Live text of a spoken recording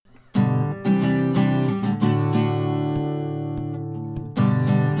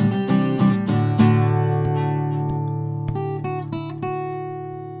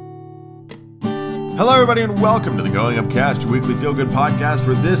Hello, everybody, and welcome to the Going Up Cast, your weekly feel-good podcast,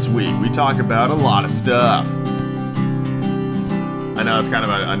 where this week we talk about a lot of stuff. I know it's kind of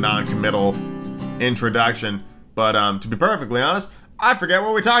a non-committal introduction, but to be perfectly honest, I forget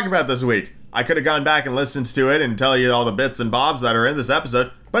what we talked about this week. I could have gone back and listened to it and tell you all the bits and bobs that are in this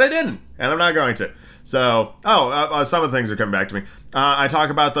episode, but I didn't, and I'm not going to. So, some of the things are coming back to me. I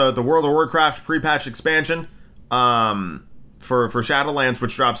talk about the World of Warcraft pre-patch expansion for Shadowlands,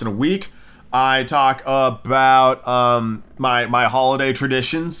 which drops in a week. I talk about my holiday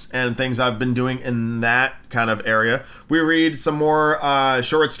traditions and things I've been doing in that kind of area. We read some more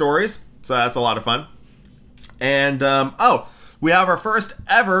short stories, so that's a lot of fun. And, we have our first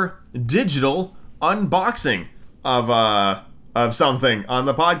ever digital unboxing of something on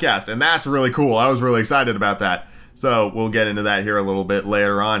the podcast, and that's really cool. I was really excited about that. So we'll get into that here a little bit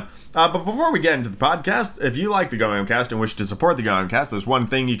later on. But before we get into the podcast, if you like the Going Upcast and wish to support the Going Upcast, there's one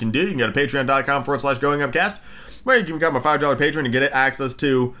thing you can do. You can go to patreon.com/goingupcast, where you can become a $5 patron and get access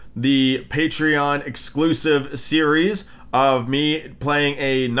to the Patreon exclusive series of me playing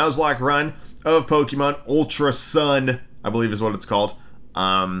a Nuzlocke run of Pokemon Ultra Sun, I believe is what it's called,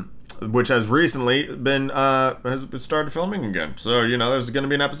 which has recently been has started filming again. So, there's going to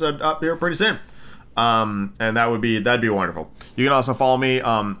be an episode up here pretty soon. And that'd be wonderful. You can also follow me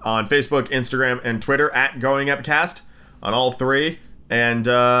on Facebook, Instagram, and Twitter at Going Upcast on all three, and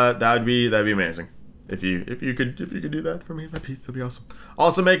that'd be amazing. If you could do that for me, that'd be awesome.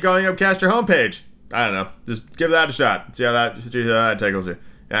 Also, make Going Upcast your homepage. I don't know, just give that a shot. See how that tickles you.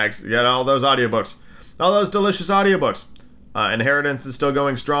 Yeah, you got all those audiobooks, all those delicious audiobooks. Inheritance is still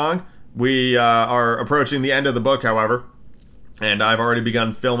going strong. We are approaching the end of the book, however, and I've already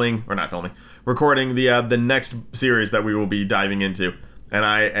begun recording the next series that we will be diving into. And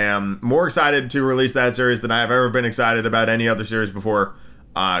I am more excited to release that series than I have ever been excited about any other series before,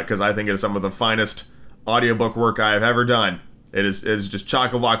 because I think it is some of the finest audiobook work I have ever done. It is just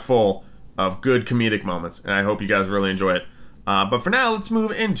chock-a-block full of good comedic moments, and I hope you guys really enjoy it. But for now, let's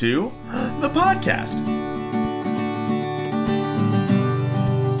move into the podcast.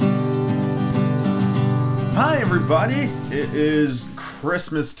 Hi, everybody. It is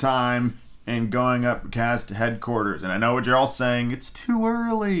Christmas time in Going Upcast headquarters, and I know what you're all saying. It's too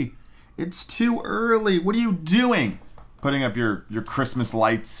early. It's too early. What are you doing? Putting up your Christmas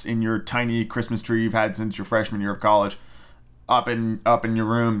lights in your tiny Christmas tree you've had since your freshman year of college up in your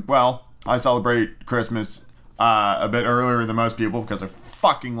room. Well, I celebrate Christmas a bit earlier than most people because I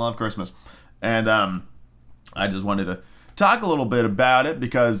fucking love Christmas, and I just wanted to talk a little bit about it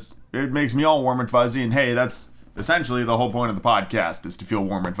because it makes me all warm and fuzzy, and hey, that's essentially the whole point of the podcast, is to feel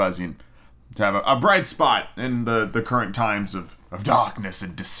warm and fuzzy and to have a bright spot in the current times of darkness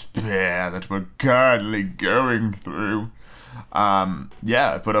and despair that we're currently going through.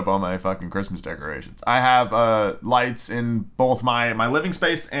 I put up all my fucking Christmas decorations. I have lights in both my living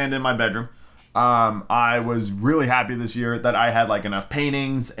space and in my bedroom. I was really happy this year that I had enough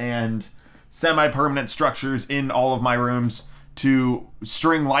paintings and semi-permanent structures in all of my rooms to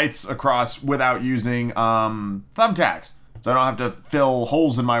string lights across without using thumbtacks, so I don't have to fill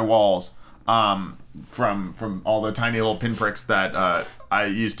holes in my walls from all the tiny little pinpricks that I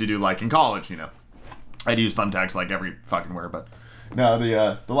used to do in college. I'd use thumbtacks every fucking where, but no,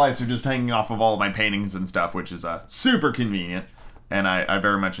 the lights are just hanging off of all of my paintings and stuff, which is super convenient, and I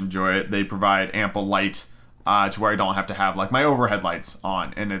very much enjoy it. They provide ample light to where I don't have to have my overhead lights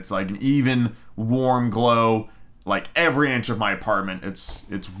on, and it's an even warm glow every inch of my apartment.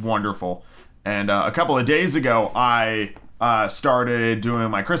 It's wonderful. And a couple of days ago, I started doing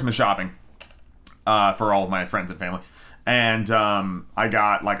my Christmas shopping for all of my friends and family, and I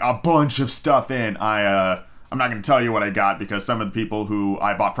got a bunch of stuff in. I'm not going to tell you what I got because some of the people who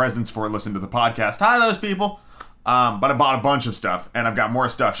I bought presents for listen to the podcast. Hi, those people. But I bought a bunch of stuff, and I've got more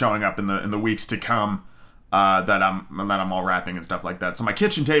stuff showing up in the weeks to come that I'm all wrapping and stuff like that. So my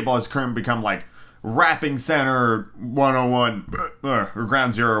kitchen table has currently become wrapping center 101 or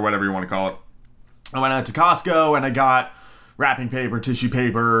ground zero or whatever you want to call it. I went out to Costco and I got wrapping paper, tissue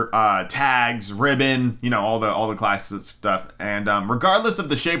paper, tags, ribbon, all the classic stuff. And regardless of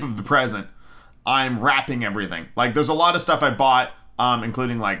the shape of the present, I'm wrapping everything. There's a lot of stuff I bought,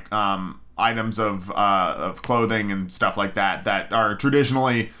 including items of clothing and stuff like that are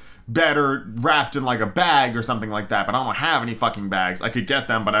traditionally better wrapped in a bag or something like that, but I don't have any fucking bags. I could get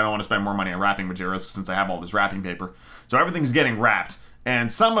them, but I don't want to spend more money on wrapping materials since I have all this wrapping paper. So everything's getting wrapped,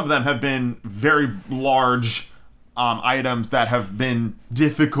 and some of them have been very large items that have been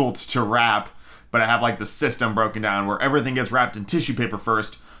difficult to wrap, but I have the system broken down where everything gets wrapped in tissue paper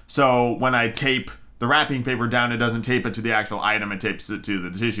first, so when I tape the wrapping paper down, it doesn't tape it to the actual item, it tapes it to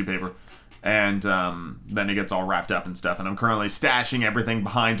the tissue paper. and then it gets all wrapped up and stuff. And I'm currently stashing everything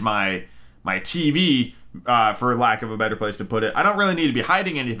behind my TV, for lack of a better place to put it. I don't really need to be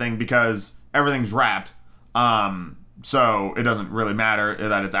hiding anything because everything's wrapped, so it doesn't really matter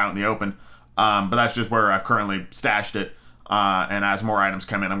that it's out in the open. But that's just where I've currently stashed it. And as more items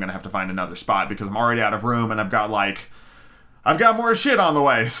come in, I'm gonna have to find another spot because I'm already out of room, and I've got more shit on the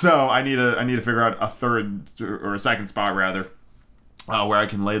way. So I need to figure out a third or a second spot rather, where I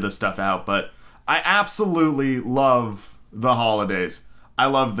can lay this stuff out. But I absolutely love the holidays. I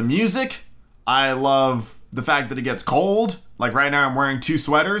love the music. I love the fact that it gets cold. Like right now I'm wearing 2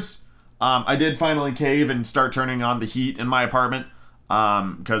 sweaters. I did finally cave and start turning on the heat in my apartment,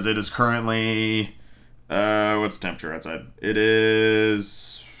 because it is currently, what's the temperature outside? It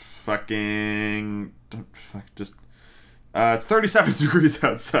is it's 37 degrees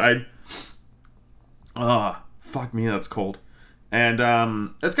outside. Fuck me, that's cold.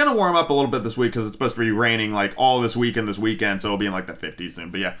 And it's gonna warm up a little bit this week because it's supposed to be raining like all this week and this weekend, so it'll be in like the 50s soon.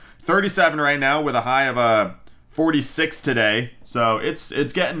 But yeah, 37 right now with a high of 46 today. So it's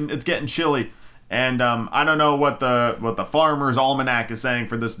getting chilly. And I don't know what the Farmer's Almanac is saying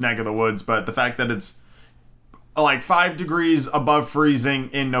for this neck of the woods, but the fact that it's like 5 degrees above freezing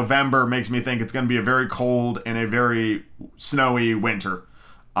in November makes me think it's going to be a very cold and a very snowy winter,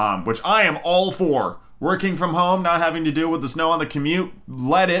 which I am all for. Working from home, not having to deal with the snow on the commute,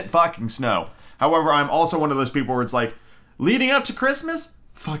 let it fucking snow. However, I'm also one of those people where it's like, leading up to Christmas,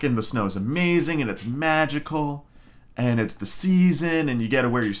 fucking the snow's amazing and it's magical and it's the season and you get to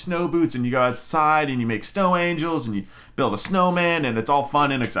wear your snow boots and you go outside and you make snow angels and you build a snowman and it's all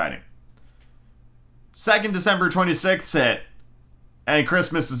fun and exciting. 2nd December 26th hit and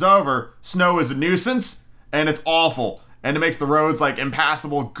Christmas is over. Snow is a nuisance and it's awful. And it makes the roads like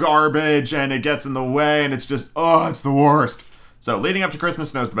impassable garbage and it gets in the way and it's just, it's the worst. So leading up to Christmas,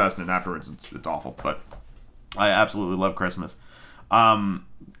 snow's the best, and afterwards it's awful. But I absolutely love Christmas. And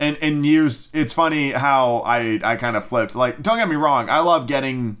years, it's funny how I kind of flipped. Like, don't get me wrong, I love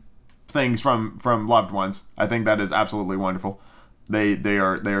getting things from loved ones. I think that is absolutely wonderful. They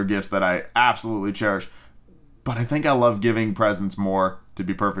are gifts that I absolutely cherish. But I think I love giving presents more, to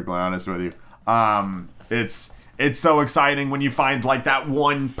be perfectly honest with you. It's so exciting when you find like that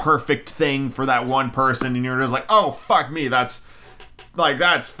one perfect thing for that one person and you're just like, oh, fuck me, that's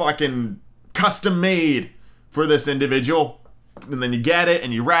fucking custom made for this individual. And then you get it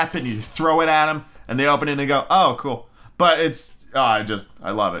and you wrap it and you throw it at them and they open it and they go, oh, cool. But I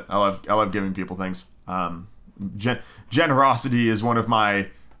love it. I love giving people things. Generosity is one of my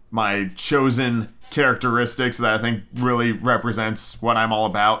chosen characteristics that I think really represents what I'm all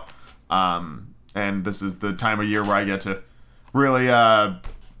about. And this is the time of year where I get to really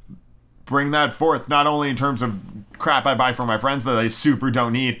bring that forth, not only in terms of crap I buy for my friends that I super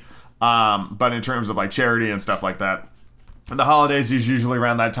don't need, but in terms of like charity and stuff like that. And the holidays is usually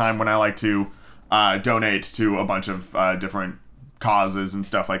around that time when I like to donate to a bunch of different causes and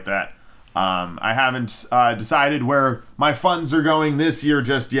stuff like that. I haven't decided where my funds are going this year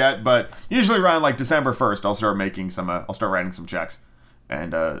just yet, but usually around like December 1st, I'll start writing some checks.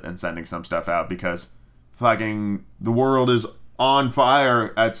 And sending some stuff out because fucking the world is on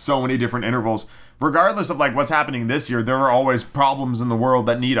fire at so many different intervals. Regardless of like what's happening this year, there are always problems in the world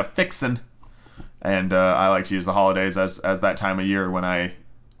that need a fixin'. And I like to use the holidays as that time of year when I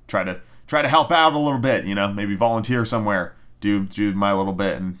try to help out a little bit, you know, maybe volunteer somewhere, do my little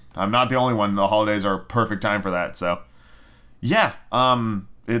bit. And I'm not the only one. The holidays are a perfect time for that. So yeah,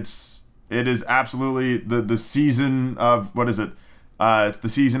 it is absolutely the season of, what is it? It's the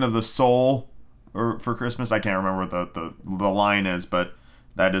season of the soul, or for Christmas. I can't remember what the line is, but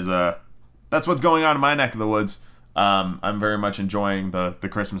that's what's going on in my neck of the woods. I'm very much enjoying the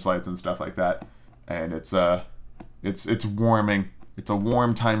Christmas lights and stuff like that, and it's warming. It's a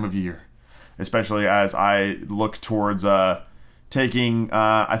warm time of year, especially as I look towards taking.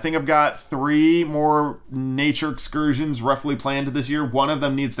 I think I've got 3 more nature excursions roughly planned this year. One of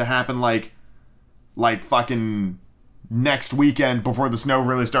them needs to happen like fucking next weekend before the snow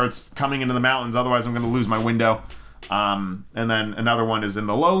really starts coming into the mountains. Otherwise, I'm going to lose my window. And then another one is in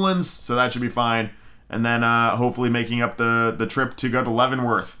the lowlands, so that should be fine. And then hopefully making up the trip to go to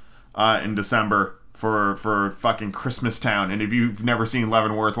Leavenworth in December for fucking Christmas Town. And if you've never seen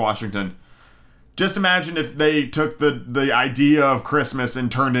Leavenworth, Washington, just imagine if they took the idea of Christmas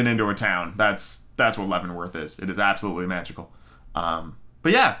and turned it into a town. That's what Leavenworth is. It is absolutely magical.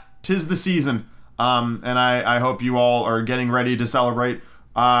 But yeah, 'tis the season. And I hope you all are getting ready to celebrate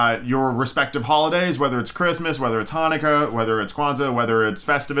your respective holidays, whether it's Christmas, whether it's Hanukkah, whether it's Kwanzaa, whether it's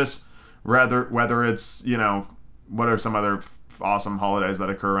Festivus, whether it's, you know, what are some other awesome holidays that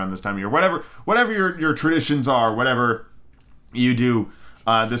occur around this time of year. Whatever your traditions are, whatever you do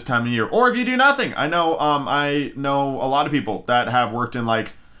this time of year, or if you do nothing. I know a lot of people that have worked in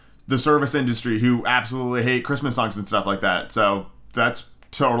like the service industry who absolutely hate Christmas songs and stuff like that. So that's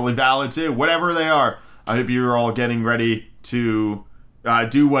totally valid too. Whatever they are, I hope you're all getting ready to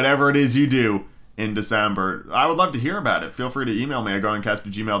do whatever it is you do in December. I would love to hear about it. Feel free to email me at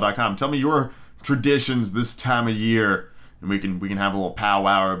goingcast@gmail.com. Tell me your traditions this time of year, and we can have a little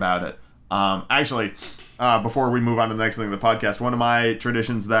powwow about it. Actually, before we move on to the next thing of the podcast, one of my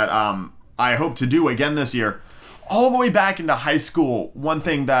traditions that I hope to do again this year, all the way back into high school, one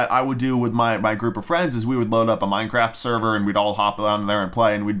thing that I would do with my group of friends is we would load up a Minecraft server and we'd all hop on there and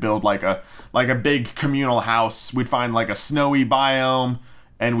play, and we'd build like a big communal house. We'd find like a snowy biome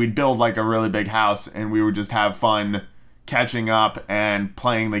and we'd build like a really big house, and we would just have fun catching up and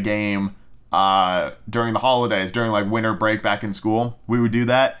playing the game during the holidays, during like winter break back in school. We would do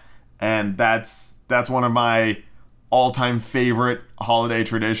that, and that's one of my all-time favorite holiday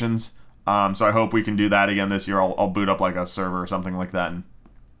traditions. So I hope we can do that again this year. I'll boot up like a server or something like that, and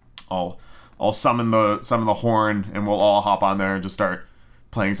I'll summon the horn, and we'll all hop on there and just start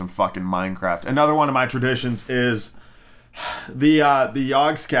playing some fucking Minecraft. Another one of my traditions is the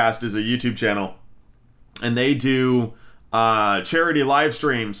Yogscast is a YouTube channel, and they do charity live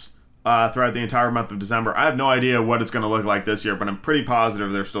streams throughout the entire month of December. I have no idea what it's going to look like this year, but I'm pretty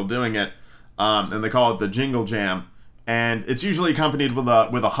positive they're still doing it. And they call it the Jingle Jam. And it's usually accompanied with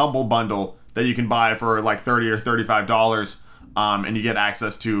a humble bundle that you can buy for like $30 or $35, and you get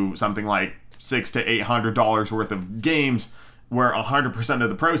access to something like $600 to $800 worth of games, where 100% of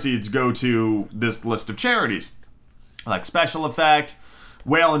the proceeds go to this list of charities, like Special Effect,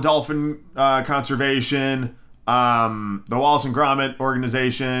 Whale and Dolphin Conservation, the Wallace and Gromit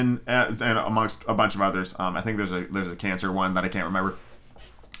organization, and amongst a bunch of others. I think there's a cancer one that I can't remember.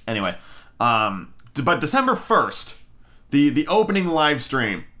 Anyway, but December 1st. The opening live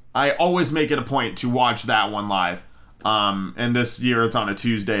stream, I always make it a point to watch that one live. And this year it's on a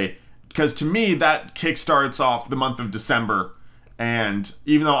Tuesday, because to me that kickstarts off the month of December. And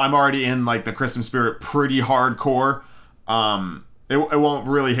even though I'm already in like the Christmas spirit pretty hardcore, it won't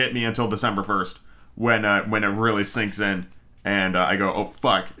really hit me until December 1st when it really sinks in, and I go, oh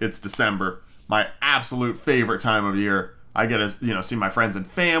fuck, it's December, my absolute favorite time of year. I get to see my friends and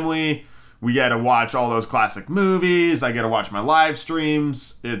family. We get to watch all those classic movies. I get to watch my live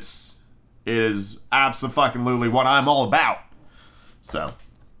streams. It is absolutely what I'm all about. So,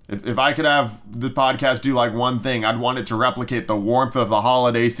 if I could have the podcast do like one thing, I'd want it to replicate the warmth of the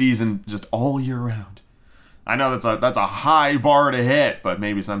holiday season just all year round. I know that's a high bar to hit, but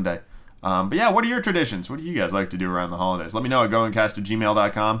maybe someday. But yeah, what are your traditions? What do you guys like to do around the holidays? Let me know at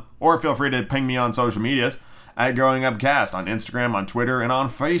goingcast@gmail.com, or feel free to ping me on social medias at GrowingUpCast on Instagram, on Twitter, and on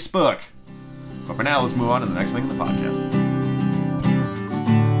Facebook. But for now, let's move on to the next thing in the podcast.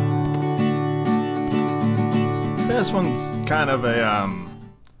 This one's kind of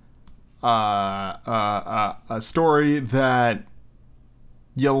a story that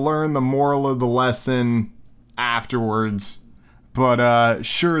you learn the moral of the lesson afterwards, but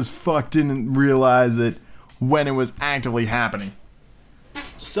sure as fuck didn't realize it when it was actively happening.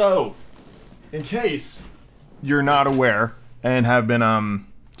 So, in case you're not aware and have been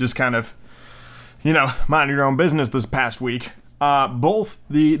just kind of minding your own business this past week, both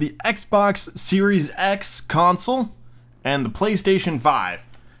the Xbox Series X console and the PlayStation 5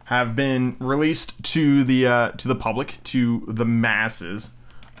 have been released to the public, to the masses.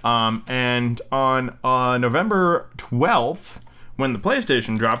 And on November 12th, when the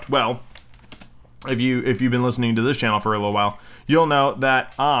PlayStation dropped, well, if you've been listening to this channel for a little while, you'll know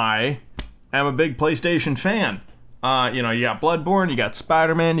that I am a big PlayStation fan. You got Bloodborne, you got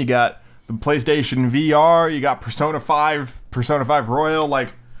Spider-Man, you got the PlayStation VR, you got Persona 5 Royal,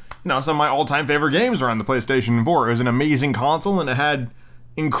 some of my all-time favorite games are on the PlayStation 4. It was an amazing console, and it had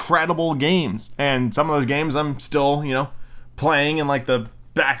incredible games. And some of those games I'm still, playing in the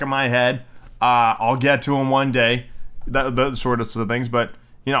back of my head. I'll get to them one day, those sort of things. But,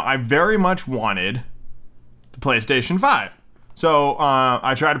 I very much wanted the PlayStation 5. So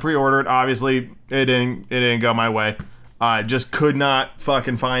I tried to pre-order it. Obviously, it didn't go my way. I just could not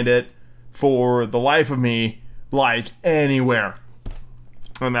fucking find it for the life of me, anywhere.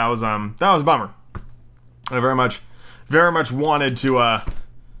 And that was a bummer. I very much wanted to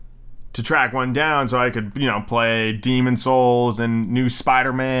track one down so I could, play Demon Souls and new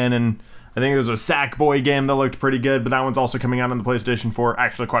Spider-Man, and I think there's a Sackboy game that looked pretty good, but that one's also coming out on the PlayStation 4.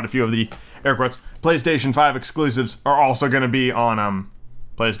 Actually, quite a few of the, air quotes, PlayStation 5 exclusives are also going to be on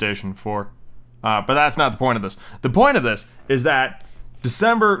PlayStation 4. But that's not the point of this. The point of this is that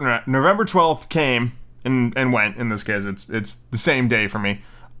November 12th came and went. In this case, it's the same day for me.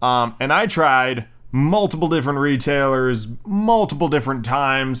 And I tried multiple different retailers, multiple different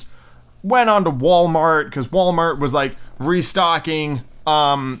times. Went on to Walmart because Walmart was like restocking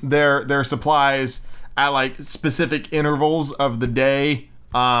their supplies at like specific intervals of the day.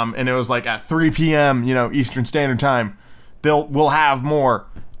 And it was like at 3 p.m., Eastern Standard Time, we'll have more.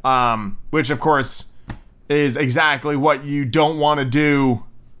 Which of course is exactly what you don't want to do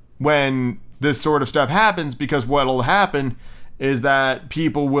when this sort of stuff happens, because what'll happen is that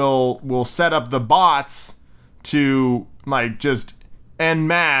people will set up the bots to like just en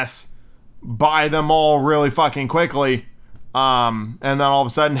masse buy them all really fucking quickly. And then all of a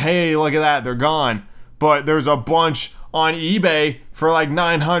sudden, hey, look at that, they're gone. But there's a bunch on eBay for like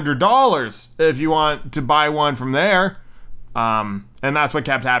 $900 if you want to buy one from there. And that's what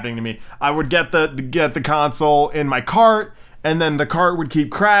kept happening to me. I would get the console in my cart, and then the cart would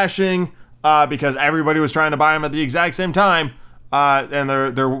keep crashing because everybody was trying to buy them at the exact same time, and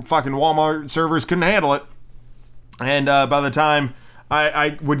their fucking Walmart servers couldn't handle it. And by the time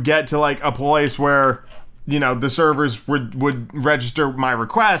I would get to like a place where the servers would register my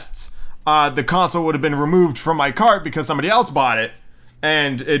requests, the console would have been removed from my cart because somebody else bought it,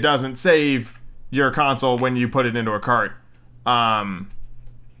 and it doesn't save your console when you put it into a cart.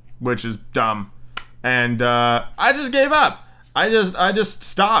 Which is dumb. And I just gave up. I just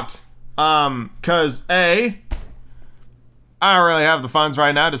stopped. Cause A, I don't really have the funds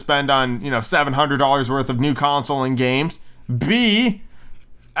right now to spend on, $700 worth of new console and games. B,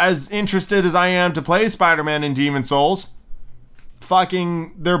 as interested as I am to play Spider-Man and Demon's Souls,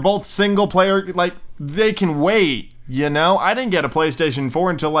 they're both single player, like, they can wait, I didn't get a PlayStation 4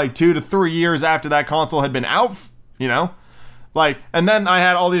 until like 2 to 3 years after that console had been out, Like, and then I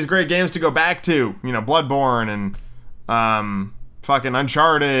had all these great games to go back to, Bloodborne and fucking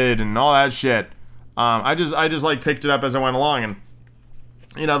Uncharted and all that shit. I just like picked it up as I went along, and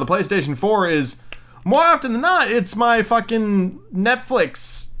the PlayStation 4 is more often than not, it's my fucking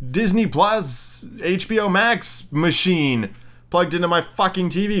Netflix, Disney Plus, HBO Max machine plugged into my fucking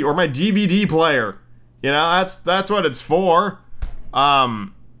TV or my DVD player. That's what it's for.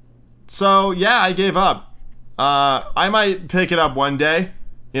 So yeah, I gave up. I might pick it up one day,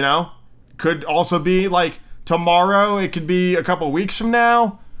 could also be like tomorrow. It could be a couple weeks from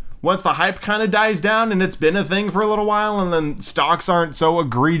now, once the hype kind of dies down and it's been a thing for a little while, and then stocks aren't so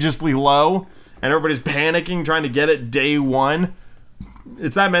egregiously low and everybody's panicking trying to get it day one.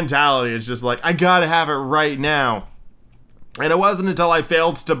 It's that mentality. It's just like, I gotta have it right now. And it wasn't until I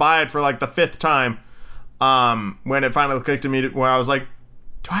failed to buy it for like the 5th time, when it finally clicked to me where I was like,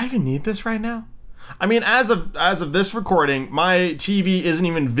 do I even need this right now? I mean, as of this recording, my TV isn't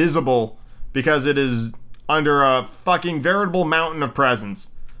even visible because it is under a fucking veritable mountain of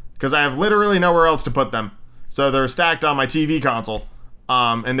presents. Because I have literally nowhere else to put them. So they're stacked on my TV console.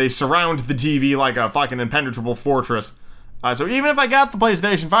 And they surround the TV like a fucking impenetrable fortress. So even if I got the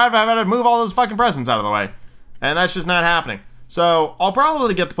PlayStation 5, I've had to move all those fucking presents out of the way. And that's just not happening. So I'll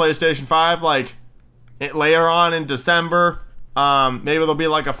probably get the PlayStation 5 like later on in December. Maybe there'll be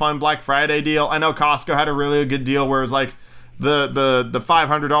like a fun Black Friday deal. I know Costco had a really good deal where it was like the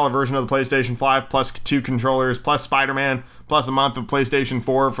 $500 version of the PlayStation 5 plus 2 controllers plus Spider-Man plus a month of PlayStation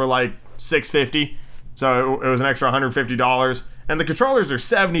 4 for like $650. So it was an extra $150. And the controllers are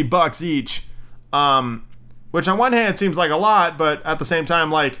 $70 each. Which on one hand seems like a lot, but at the same time,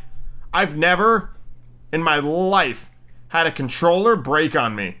 like, I've never in my life had a controller break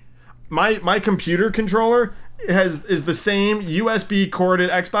on me. My computer controller is the same USB corded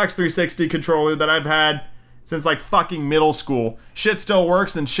Xbox 360 controller that I've had since like fucking middle school. Shit still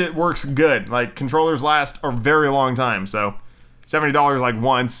works and shit works good. Like, controllers last a very long time. So $70 like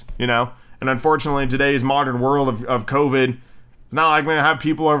once, and unfortunately in today's modern world of COVID, it's not like we're gonna have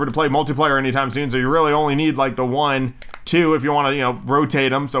people over to play multiplayer anytime soon, so you really only need like the 1, 2 if you want to,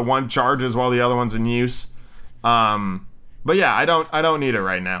 rotate them so one charges while the other one's in use. But yeah, I don't need it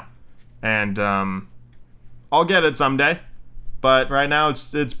right now. And I'll get it someday, but right now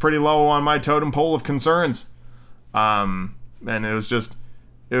it's pretty low on my totem pole of concerns. And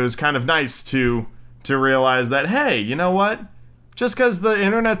it was kind of nice to realize that, hey, you know what? Just because the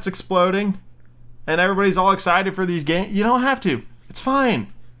internet's exploding and everybody's all excited for these games, you don't have to. It's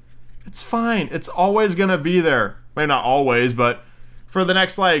fine. It's fine. It's always gonna be there. Maybe not always, but for the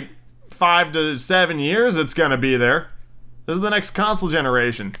next like 5 to 7 years, it's gonna be there. This is the next console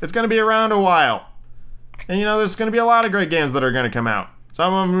generation. It's gonna be around a while. And there's gonna be a lot of great games that are gonna come out.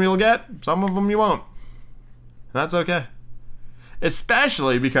 Some of them you'll get, some of them you won't. And that's okay.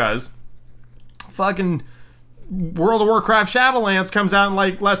 Especially because fucking World of Warcraft Shadowlands comes out in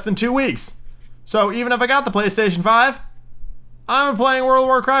like less than 2 weeks. So even if I got the PlayStation 5, I'm playing World of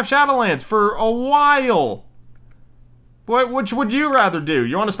Warcraft Shadowlands for a while. Which would you rather do?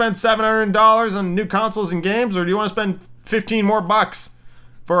 You want to spend $700 on new consoles and games, or do you want to spend 15 more bucks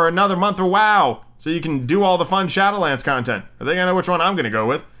for another month of WoW so you can do all the fun Shadowlands content? I think I know which one I'm going to go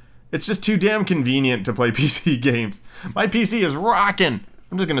with. It's just too damn convenient to play PC games. My PC is rocking.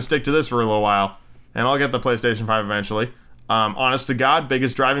 I'm just going to stick to this for a little while, and I'll get the PlayStation 5 eventually. Honest to God,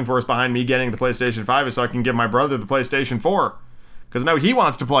 biggest driving force behind me getting the PlayStation 5 is so I can give my brother the PlayStation 4. Because now he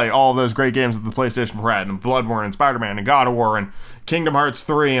wants to play all those great games that the PlayStation 4 had, and Bloodborne, and Spider-Man, and God of War, and Kingdom Hearts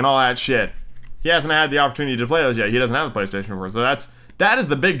 3, and all that shit. He hasn't had the opportunity to play those yet. He doesn't have the PlayStation 4. So that is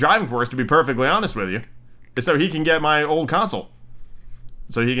the big driving force, to be perfectly honest with you. Is so he can get my old console.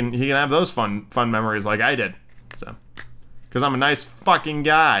 So he can have those fun memories like I did. So, because I'm a nice fucking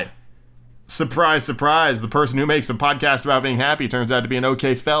guy. Surprise, surprise, the person who makes a podcast about being happy turns out to be an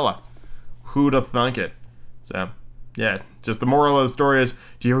okay fella. Who'd have thunk it? So, yeah, just the moral of the story is,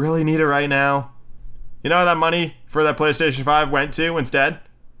 do you really need it right now? You know how that money for that PlayStation 5 went to instead?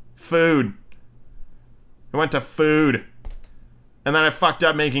 Food. It went to food. And then I fucked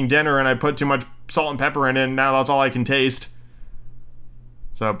up making dinner and I put too much salt and pepper in it, and now that's all I can taste.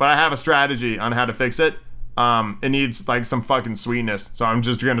 So, but I have a strategy on how to fix it. It needs like some fucking sweetness, so I'm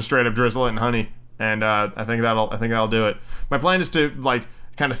just gonna straight up drizzle it in honey, and I think that'll do it. My plan is to like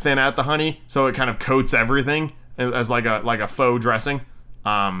kind of thin out the honey so it kind of coats everything as like a faux dressing.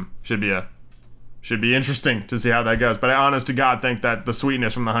 Should be interesting to see how that goes. But I honest to God think that the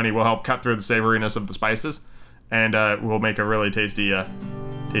sweetness from the honey will help cut through the savoriness of the spices, and will make a really tasty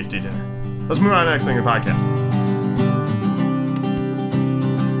dinner. Let's move on to the next thing in the podcast.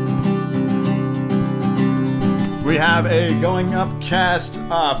 We have a going up cast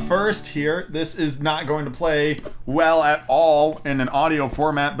first here. This is not going to play well at all in an audio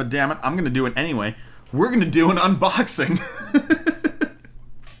format, but damn it, I'm going to do it anyway. We're going to do an unboxing.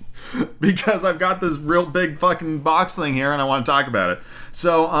 Because I've got this real big fucking box thing here and I want to talk about it.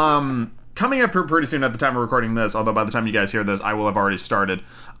 So, coming up here pretty soon at the time of recording this, although by the time you guys hear this, I will have already started.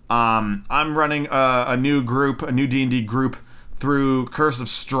 I'm running a new D&D group through Curse of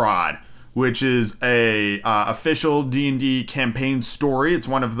Strahd, which is a official D&D campaign story. It's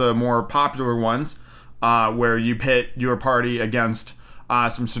one of the more popular ones, where you pit your party against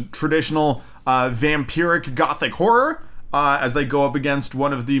some traditional vampiric gothic horror, as they go up against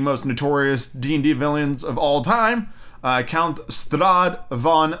one of the most notorious D&D villains of all time, Count Strahd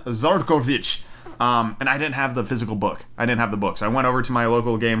von Zarkovich. And I didn't have the physical book. I didn't have the books. I went over to my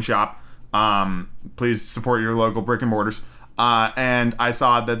local game shop. Please support your local brick and mortars. And I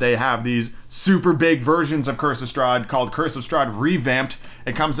saw that they have these super big versions of Curse of Strahd called Curse of Strahd Revamped.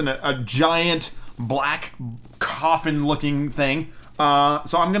 It comes in a giant black coffin-looking thing.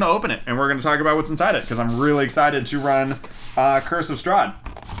 So I'm going to open it, and we're going to talk about what's inside it, because I'm really excited to run Curse of Strahd.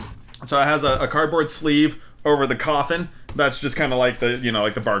 So it has a cardboard sleeve over the coffin. That's just kind of like the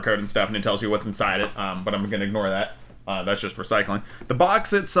barcode and stuff, and it tells you what's inside it, but I'm going to ignore that. That's just recycling. The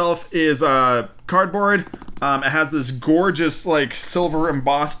box itself is cardboard. It has this gorgeous, like, silver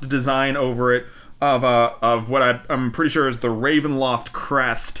embossed design over it of what I'm pretty sure is the Ravenloft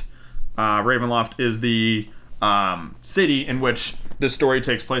crest. Ravenloft is the city in which this story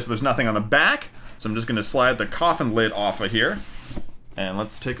takes place. There's nothing on the back, so I'm just going to slide the coffin lid off of here, and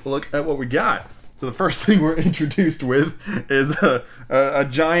let's take a look at what we got. So the first thing we're introduced with is a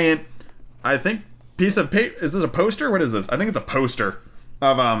giant, I think, piece of paper. Is this a poster? What is this? I think it's a poster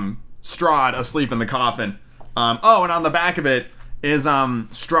of Strahd asleep in the coffin. And on the back of it is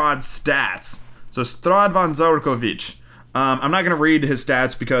Strahd's stats. So Strahd von Zarkovich. I'm not going to read his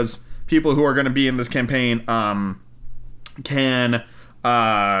stats because people who are going to be in this campaign they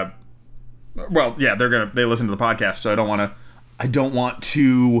listen to the podcast, so I don't want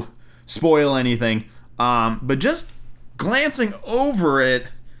to spoil anything. But just glancing over it,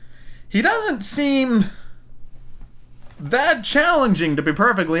 he doesn't seem that challenging, to be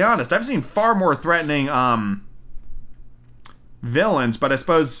perfectly honest. I've seen far more threatening villains, but I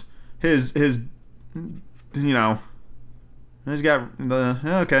suppose his he's got the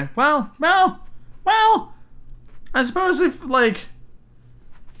okay. Well. I suppose if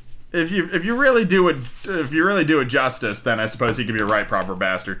you really do it justice, then I suppose he could be a right proper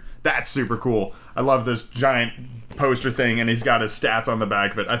bastard. That's super cool. I love this giant poster thing, and he's got his stats on the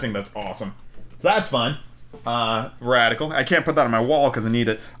back of it. I think that's awesome. So that's fun. Radical. I can't put that on my wall because I need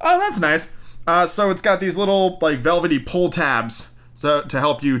it. Oh, that's nice. So it's got these little like velvety pull tabs to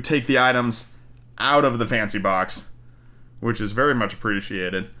help you take the items out of the fancy box, which is very much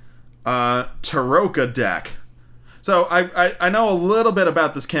appreciated. Taroka deck. So I know a little bit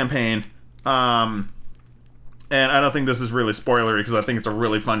about this campaign, and I don't think this is really spoilery because I think it's a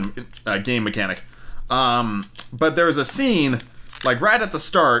really fun game mechanic. But there's a scene, like right at the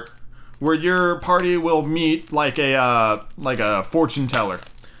start, where your party will meet like a fortune teller.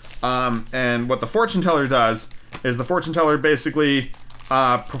 And what the fortune teller does is the fortune teller basically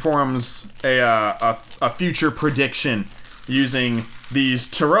performs a future prediction using these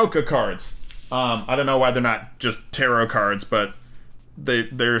Taroka cards. I don't know why they're not just tarot cards, but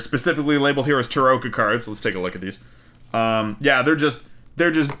they're specifically labeled here as Taroka cards. Let's take a look at these. Yeah, they're just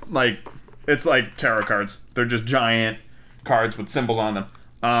like, it's like tarot cards. They're just giant cards with symbols on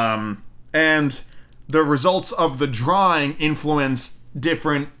them. And the results of the drawing influence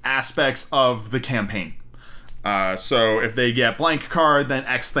different aspects of the campaign. So if they get blank card, then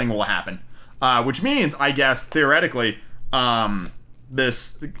X thing will happen. Which means, I guess, theoretically,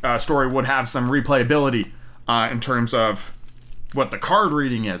 this story would have some replayability in terms of what the card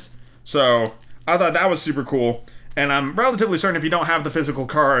reading is. So I thought that was super cool. And I'm relatively certain if you don't have the physical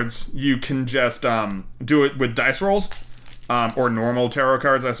cards, you can just do it with dice rolls. Or normal tarot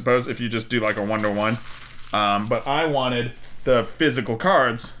cards, I suppose, if you just do like a 1-to-1. But I wanted the physical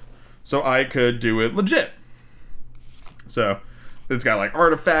cards so I could do it legit. So it's got like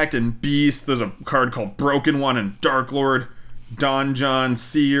Artifact and Beast. There's a card called Broken One and Dark Lord, Donjon,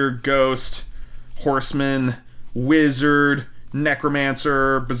 Seer, Ghost, Horseman, Wizard,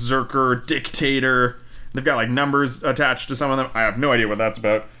 Necromancer, Berserker, Dictator. They've got like numbers attached to some of them. I have no idea what that's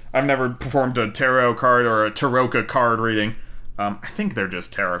about. I've never performed a tarot card or a Taroka card reading. I think they're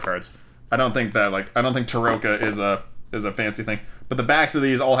just tarot cards. I don't think Taroka is a fancy thing. But the backs of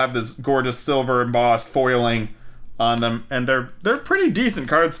these all have this gorgeous silver embossed foiling on them, and they're pretty decent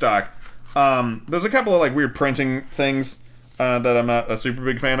cardstock. There's a couple of like weird printing things that I'm not a super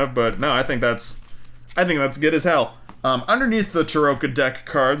big fan of, but no, I think that's good as hell. Underneath the Taroka deck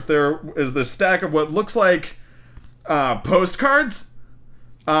cards, there is this stack of what looks like postcards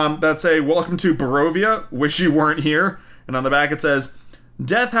that say, "Welcome to Barovia, wish you weren't here." And on the back it says,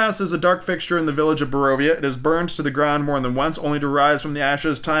 "Death House is a dark fixture in the village of Barovia. It is burned to the ground more than once, only to rise from the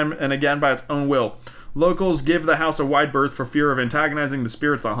ashes time and again by its own will. Locals give the house a wide berth for fear of antagonizing the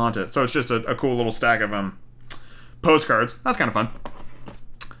spirits that haunt it." So it's just a cool little stack of postcards. That's kind of fun.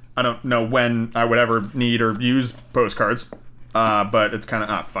 I don't know when I would ever need or use postcards, but it's kind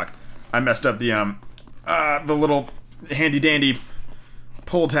of fuck. I messed up the little handy dandy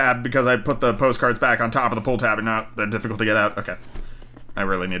pull tab because I put the postcards back on top of the pull tab and not they're difficult to get out. Okay, I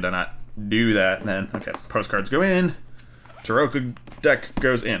really need to not do that then. Okay, postcards go in, Taroka deck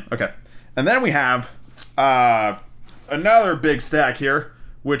goes in. Okay, and then we have another big stack here,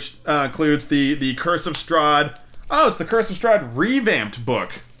 which includes the Curse of Strahd. Oh, it's the Curse of Strahd Revamped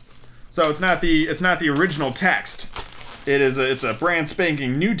book. So it's not the original text. It's a brand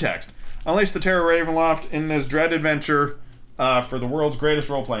spanking new text. Unleash the terror Ravenloft in this dread adventure for the world's greatest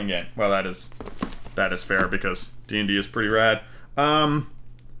role-playing game. Well, that is fair because D&D is pretty rad.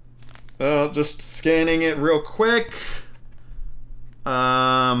 Just scanning it real quick.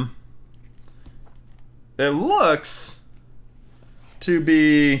 It looks to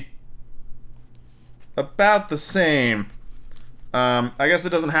be about the same. I guess it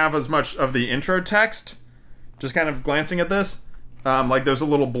doesn't have as much of the intro text. Just kind of glancing at this. Like there's a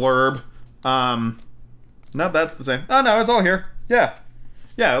little blurb. No, that's the same. Oh no, it's all here. Yeah.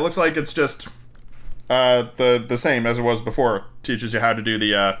 Yeah, it looks like it's just the same as it was before. It teaches you how to do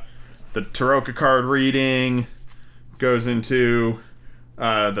the Taroka card reading. Goes into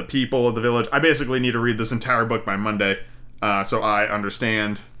the people of the village. I basically need to read this entire book by Monday. So I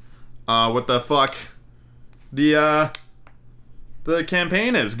understand what the fuck the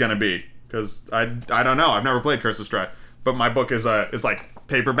campaign is gonna be, because I don't know. I've never played Curse of Strahd, but my book is like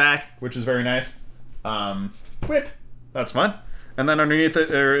paperback, which is very nice. Whip, that's fun. And then underneath it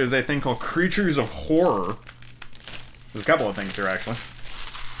there is a thing called Creatures of Horror. There's a couple of things here actually.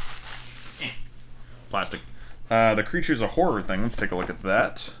 Plastic. The Creatures of Horror thing. Let's take a look at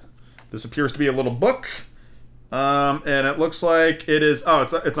that. This appears to be a little book, and it looks like it is. Oh,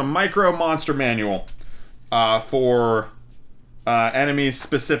 it's a micro monster manual for enemies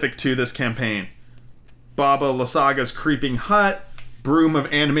specific to this campaign. Baba Lysaga's Creeping Hut, Broom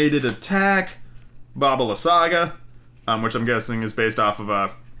of Animated Attack, Baba Lysaga, which I'm guessing is based off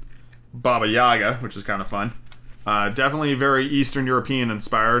of Baba Yaga, which is kind of fun. Definitely very Eastern European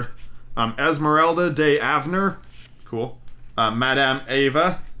inspired. Esmeralda de Avner, cool. Madame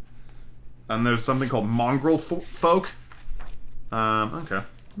Ava, and there's something called Mongrel Folk. Okay.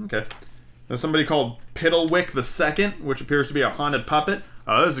 There's somebody called Piddlewick II, which appears to be a haunted puppet.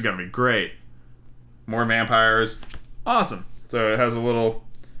 Oh, this is going to be great. More vampires. Awesome. So it has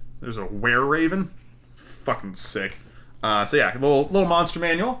there's a were-raven. Fucking sick. So yeah, little monster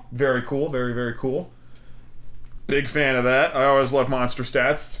manual. Very cool. Very, very cool. Big fan of that. I always love monster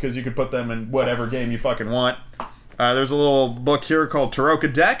stats because you can put them in whatever game you fucking want. There's a little book here called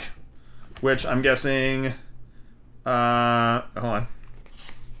Taroka Deck, which I'm guessing... hold on.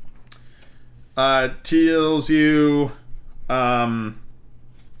 Tells you the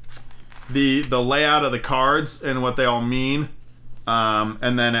layout of the cards and what they all mean.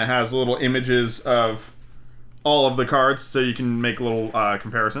 And then it has little images of all of the cards so you can make little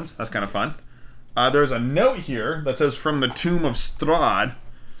comparisons. That's kind of fun. There's a note here that says from the Tomb of Strahd.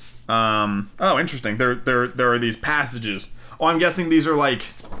 Oh, interesting. There are these passages. Oh, I'm guessing these are like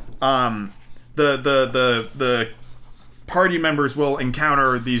the party members will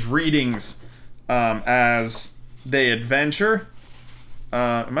encounter these readings as they adventure.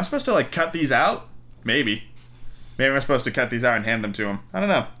 Am I supposed to like cut these out? Maybe I'm supposed to cut these out and hand them to them. I don't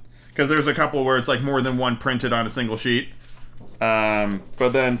know, because there's a couple where it's like more than one printed on a single sheet. But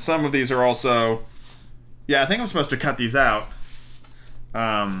then some of these are also, yeah, I think I'm supposed to cut these out.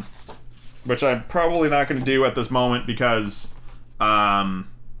 Which I'm probably not going to do at this moment because, we're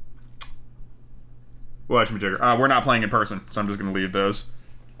not playing in person, so I'm just going to leave those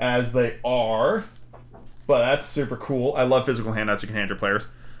as they are. But that's super cool. I love physical handouts you can hand your players.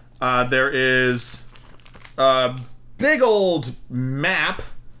 There is a big old map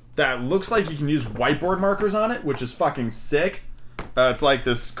that looks like you can use whiteboard markers on it, which is fucking sick. It's like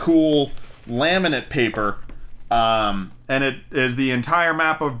this cool laminate paper. And it is the entire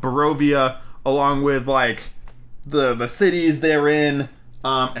map of Barovia, along with like the cities they're in.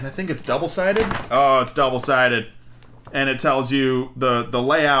 And I think it's double-sided. Oh, it's double-sided. And it tells you the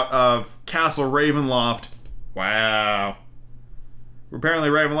layout of Castle Ravenloft. Wow. Apparently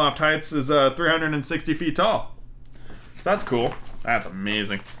Ravenloft Heights is 360 feet tall. That's cool. That's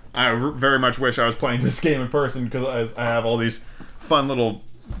amazing. I very much wish I was playing this game in person because I have all these fun little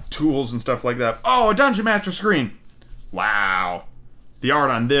tools and stuff like that. Oh, a Dungeon Master screen. Wow. The art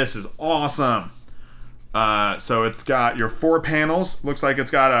on this is awesome. So it's got your 4 panels. Looks like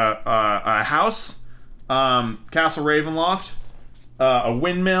it's got a house, Castle Ravenloft, a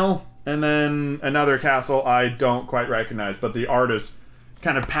windmill, and then another castle I don't quite recognize, but the art is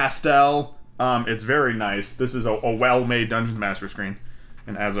kind of pastel. It's very nice. This is a well-made Dungeon Master screen,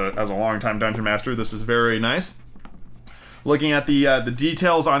 and as a longtime Dungeon Master, this is very nice. Looking at the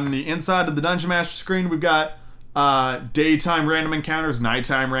details on the inside of the Dungeon Master screen, we've got daytime random encounters,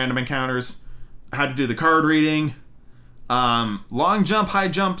 nighttime random encounters, how to do the card reading, long jump, high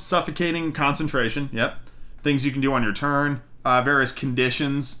jump, suffocating, concentration, yep, things you can do on your turn, various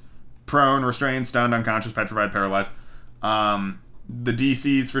conditions, prone, restrained, stunned, unconscious, petrified, paralyzed, the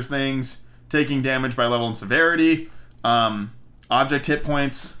DCs for things, taking damage by level and severity, object hit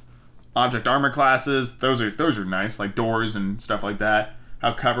points, object armor classes, those are nice, like doors and stuff like that,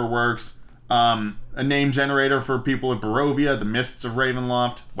 how cover works, a name generator for people at Barovia, the Mists of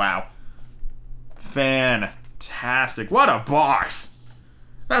Ravenloft. Wow. Fantastic. What a box.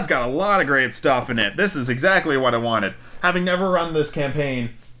 That's got a lot of great stuff in it. This is exactly what I wanted. Having never run this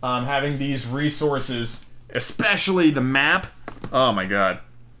campaign, having these resources, especially the map, oh my god,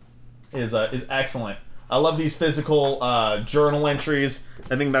 is excellent. I love these physical journal entries.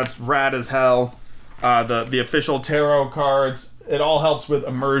 I think that's rad as hell. The official tarot cards. It all helps with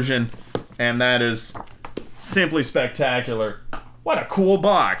immersion, and that is simply spectacular. What a cool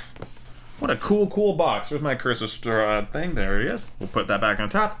box. What a cool box. There's my Curse of Strahd thing. There it is. We'll put that back on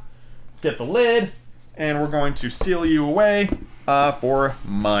top. Get the lid, and we're going to seal you away for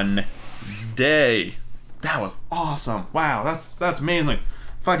Monday. That was awesome. Wow, that's amazing.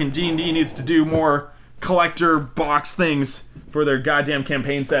 Fucking D&D needs to do more collector box things for their goddamn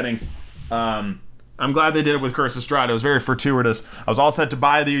campaign settings. I'm glad they did it with Curse of Strahd. It was very fortuitous. I was all set to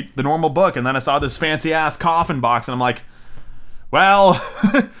buy the normal book, and then I saw this fancy-ass coffin box, and I'm like, well,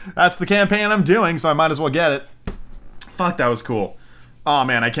 that's the campaign I'm doing, so I might as well get it. Fuck, that was cool. Oh,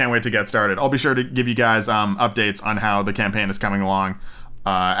 man, I can't wait to get started. I'll be sure to give you guys updates on how the campaign is coming along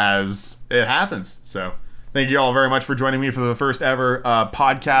as it happens. So thank you all very much for joining me for the first ever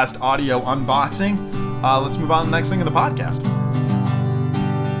podcast audio unboxing. Let's move on to the next thing in the podcast.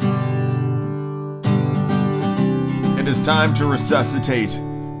 It is time to resuscitate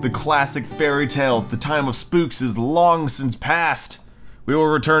the classic fairy tales. The time of spooks is long since past. We will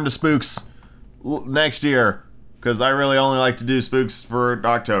return to spooks next year, because I really only like to do spooks for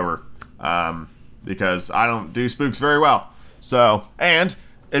October, because I don't do spooks very well. So, and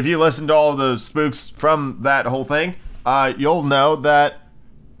if you listen to all of the spooks from that whole thing, you'll know that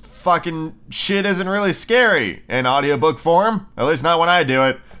fucking shit isn't really scary in audiobook form. At least not when I do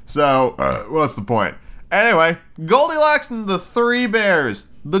it. So, what's the point? Anyway, Goldilocks and the Three Bears.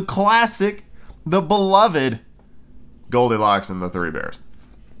 The classic, the beloved Goldilocks and the Three Bears.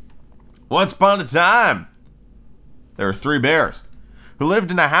 Once upon a time, there were three bears who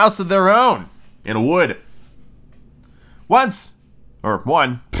lived in a house of their own in a wood.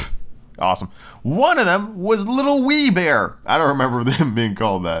 Awesome. One of them was Little Wee Bear. I don't remember them being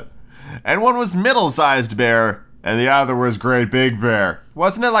called that. And one was Middle-Sized Bear, and the other was Great Big Bear.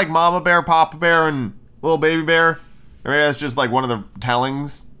 Wasn't it like Mama Bear, Papa Bear, and Little Baby Bear? Or maybe that's just like one of the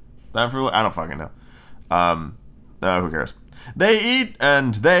tellings? I don't fucking know. Who cares?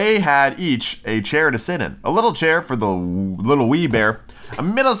 They had each a chair to sit in. A little chair for the Little Wee Bear, a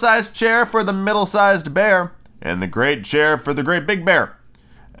middle-sized chair for the Middle-Sized Bear, and the great chair for the Great Big Bear.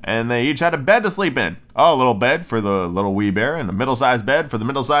 And they each had a bed to sleep in. A little bed for the Little Wee Bear, and a middle-sized bed for the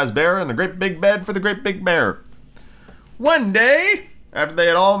Middle-Sized Bear, and a great big bed for the Great Big Bear. One day, after they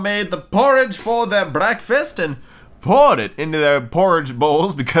had all made the porridge for their breakfast and poured it into their porridge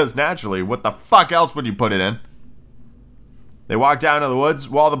bowls, because naturally, what the fuck else would you put it in? They walked down to the woods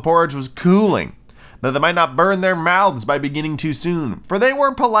while the porridge was cooling, that they might not burn their mouths by beginning too soon, for they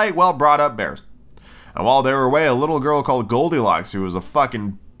were polite, well-brought-up bears. And while they were away, a little girl called Goldilocks, who was a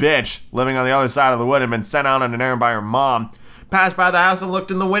fucking bitch living on the other side of the wood and been sent out on an errand by her mom, passed by the house and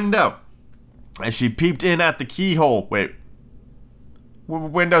looked in the window. As she peeped in at the keyhole. Wait.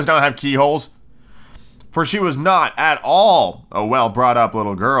 Windows don't have keyholes? For she was not at all a well-brought-up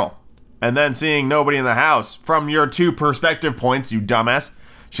little girl. And then seeing nobody in the house, from your two perspective points, you dumbass,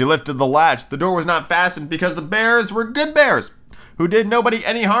 she lifted the latch. The door was not fastened because the bears were good bears, who did nobody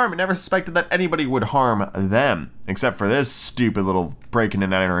any harm and never suspected that anybody would harm them, except for this stupid little breaking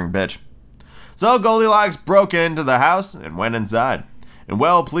and entering bitch. So Goldilocks broke into the house and went inside, and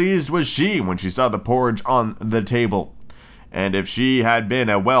well pleased was she when she saw the porridge on the table. And if she had been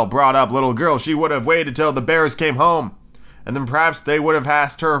a well-brought-up little girl, she would have waited till the bears came home, and then perhaps they would have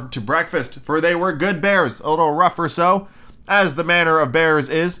asked her to breakfast, for they were good bears, a little rough or so, as the manner of bears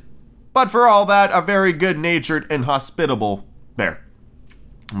is, but for all that, a very good-natured and hospitable bear.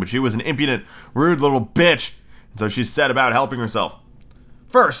 But she was an impudent, rude little bitch, and so she set about helping herself.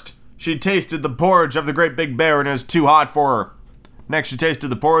 First, she tasted the porridge of the Great Big Bear, and it was too hot for her. Next, she tasted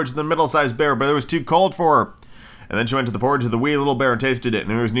the porridge of the Middle-Sized Bear, but it was too cold for her. And then she went to the porridge of the Wee Little Bear and tasted it,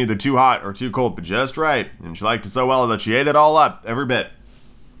 and it was neither too hot or too cold, but just right. And she liked it so well that she ate it all up, every bit.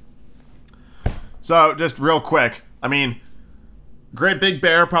 So, just real quick, Great Big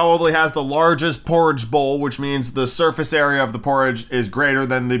Bear probably has the largest porridge bowl, which means the surface area of the porridge is greater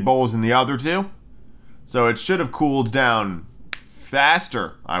than the bowls in the other two. So it should have cooled down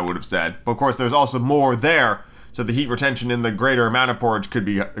faster, I would have said. But of course, there's also more there, so the heat retention in the greater amount of porridge could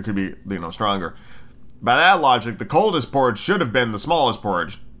be stronger. By that logic, the coldest porridge should have been the smallest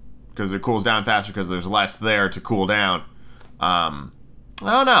porridge, because it cools down faster because there's less there to cool down. I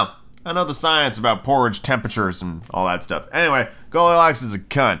don't know. I know the science about porridge temperatures and all that stuff. Anyway, Goldilocks is a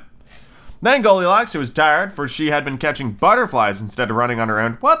cunt. Then Goldilocks, who was tired, for she had been catching butterflies instead of running on her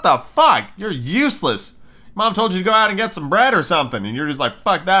own. What the fuck? You're useless. Mom told you to go out and get some bread or something, and you're just like,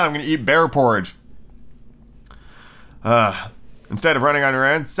 fuck that, I'm gonna eat bear porridge. Instead of running on her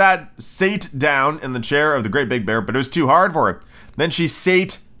own, sate down in the chair of the Great Big Bear, but it was too hard for her. Then she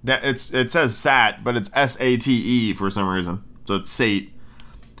sate, it says sat, but it's S-A-T-E for some reason, so it's sate.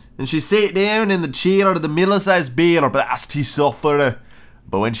 And she sat down in the chair of the Middle-Sized Bear, but that's too soft for her.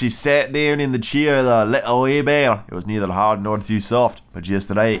 But when she sat down in the chair of the Little Wee Bear, it was neither hard nor too soft, but just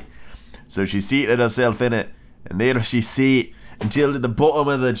right. So she seated herself in it, and there she sat, until the bottom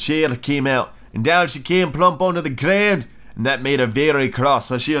of the chair came out, and down she came plump onto the ground, and that made her very cross,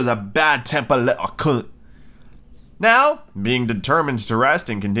 so she was a bad-tempered little cunt. Now, being determined to rest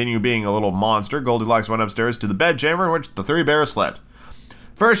and continue being a little monster, Goldilocks went upstairs to the bedchamber in which the three bears slept.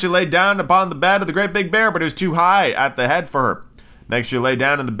 First, she lay down upon the bed of the Great Big Bear, but it was too high at the head for her. Next, she lay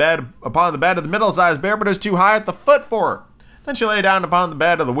down upon the bed of the Middle-Sized Bear, but it was too high at the foot for her. Then she lay down upon the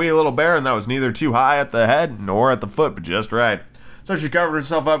bed of the Wee Little Bear, and that was neither too high at the head nor at the foot, but just right. So she covered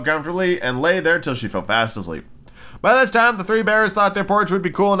herself up comfortably and lay there till she fell fast asleep. By this time, the three bears thought their porridge would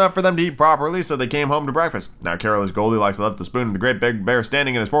be cool enough for them to eat properly, so they came home to breakfast. Now careless Goldilocks left the spoon of the Great Big Bear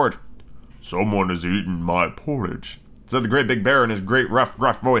standing in his porridge. "Someone has eaten my porridge," said the Great Big Bear in his great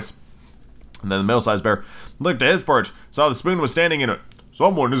rough voice. And then the Middle-Sized Bear looked at his porridge, saw the spoon was standing in it.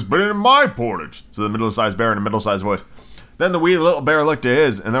 "Someone has been in my porridge," said the Middle-Sized Bear in a middle-sized voice. Then the Wee Little Bear looked at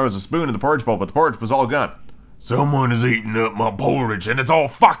his, and there was a spoon in the porridge bowl, but the porridge was all gone. "Someone has eaten up my porridge, and it's all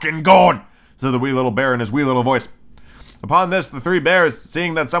fucking gone," said the Wee Little Bear in his wee little voice. Upon this, the three bears,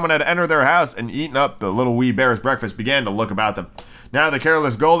 seeing that someone had entered their house and eaten up the little wee bear's breakfast, began to look about them. Now the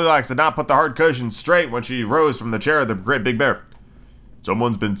careless Goldilocks had not put the hard cushion straight when she rose from the chair of the great big bear.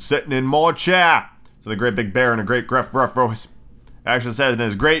 "Someone's been sitting in my chair," said the great big bear in a great gruff, rough voice. It actually says in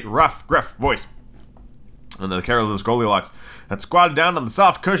his great, rough, gruff voice. And the careless Goldilocks had squatted down on the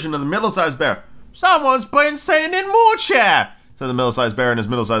soft cushion of the middle-sized bear. "Someone's been sitting in my chair," said the middle-sized bear in his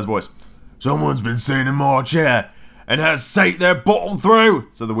middle-sized voice. "Someone's been sitting in my chair and has sate their bottom through,"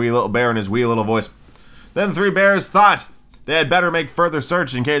 said the wee little bear in his wee little voice. Then the three bears thought they had better make further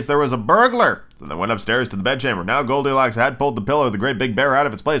search in case there was a burglar. So they went upstairs to the bedchamber. Now Goldilocks had pulled the pillow of the great big bear out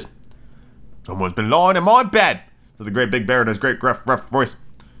of its place. "Someone's been lying in my bed," said the great big bear in his great gruff, rough voice.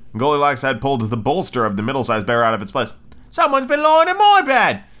 And Goldilocks had pulled the bolster of the middle-sized bear out of its place. "Someone's been lying in my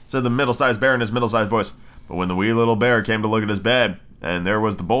bed," said the middle-sized bear in his middle-sized voice. But when the wee little bear came to look at his bed, and there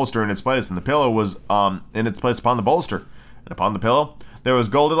was the bolster in its place, and the pillow was in its place upon the bolster, and upon the pillow there was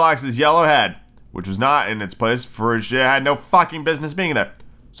Goldilocks' yellow head, which was not in its place, for she had no fucking business being there.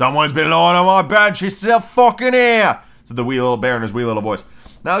 "Someone's been lying on my bed, she's still fucking here," said the wee little bear in his wee little voice.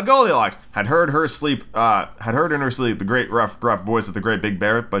 Now Goldilocks had heard in her sleep the great rough, gruff voice of the great big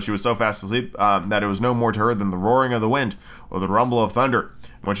bear, but she was so fast asleep that it was no more to her than the roaring of the wind or the rumble of thunder.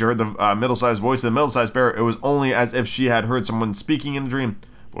 And when she heard the middle-sized voice of the middle-sized bear, it was only as if she had heard someone speaking in a dream.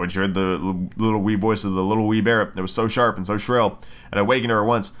 But when she heard the little wee voice of the little wee bear, it was so sharp and so shrill, and awakened her at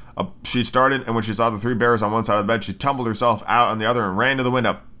once. She started, and when she saw the three bears on one side of the bed, she tumbled herself out on the other and ran to the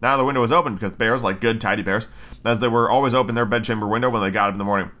window. Now the window was open because bears, like good tidy bears, as they were always open their bedchamber window when they got up in the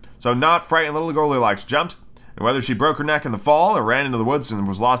morning. So not frightened little Goldilocks jumped, and whether she broke her neck in the fall, or ran into the woods and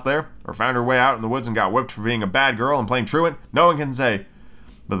was lost there, or found her way out in the woods and got whipped for being a bad girl and playing truant, no one can say.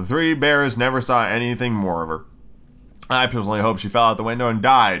 But the three bears never saw anything more of her. I personally hope she fell out the window and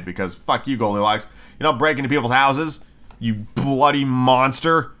died, because fuck you, Goldilocks. You don't break into people's houses, you bloody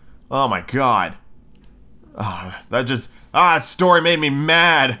monster. Oh my god. That story made me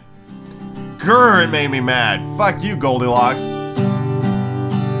mad. Grr, it made me mad. Fuck you, Goldilocks.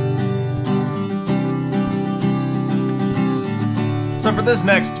 So for this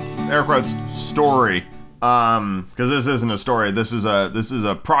next air quotes story, because this isn't a story, this is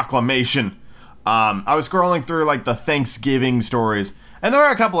a proclamation. I was scrolling through like the Thanksgiving stories, and there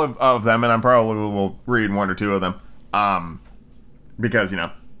are a couple of them, and I probably will read one or two of them, because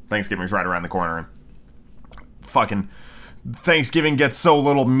Thanksgiving's right around the corner, and fucking Thanksgiving gets so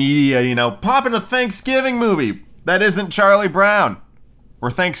little media. Pop in a Thanksgiving movie that isn't Charlie Brown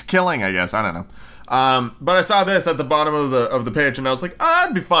or Thanksgiving, I guess. I don't know. But I saw this at the bottom of the page, and I was like,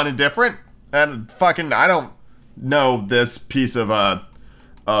 that'd be fun and different. And fucking, I don't know this piece of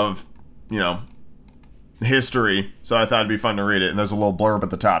history, so I thought it'd be fun to read it. And there's a little blurb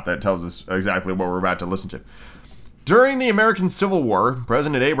at the top that tells us exactly what we're about to listen to. During the American Civil War,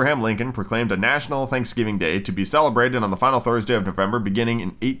 President Abraham Lincoln proclaimed a national Thanksgiving Day to be celebrated on the final Thursday of November, beginning in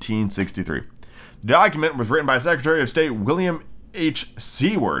 1863. The document was written by Secretary of State William H.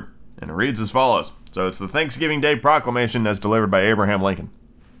 Seward, and it reads as follows. So it's the Thanksgiving Day Proclamation as delivered by Abraham Lincoln.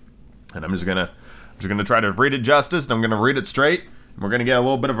 And I'm just gonna try to read it justice, and I'm gonna read it straight, and we're gonna get a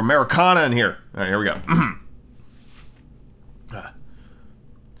little bit of Americana in here. All right, here we go.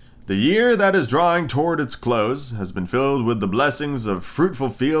 The year that is drawing toward its close has been filled with the blessings of fruitful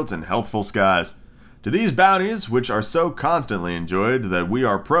fields and healthful skies. To these bounties, which are so constantly enjoyed that we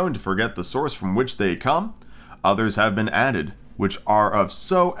are prone to forget the source from which they come, others have been added, which are of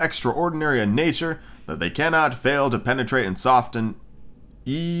so extraordinary a nature that they cannot fail to penetrate and soften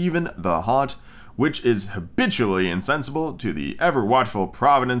even the heart which is habitually insensible to the ever-watchful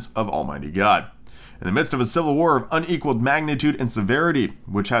providence of Almighty God. In the midst of a civil war of unequaled magnitude and severity,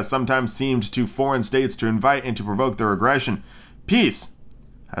 which has sometimes seemed to foreign states to invite and to provoke their aggression, peace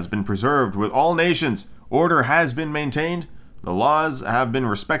has been preserved with all nations, order has been maintained, the laws have been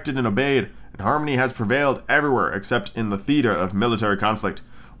respected and obeyed, and harmony has prevailed everywhere except in the theater of military conflict,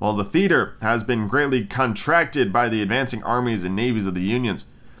 while the theater has been greatly contracted by the advancing armies and navies of the Unions.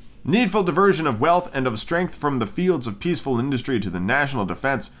 Needful diversion of wealth and of strength from the fields of peaceful industry to the national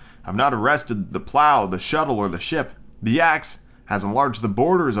defense have not arrested the plow, the shuttle, or the ship. The axe has enlarged the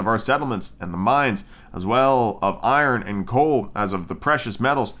borders of our settlements, and the mines, as well of iron and coal as of the precious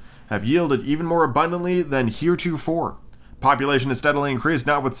metals, have yielded even more abundantly than heretofore. Population has steadily increased,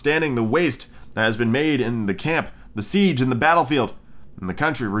 notwithstanding the waste that has been made in the camp, the siege, and the battlefield. And the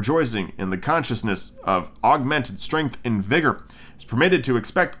country, rejoicing in the consciousness of augmented strength and vigor, is permitted to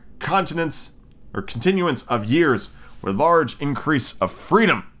expect continuance of years with large increase of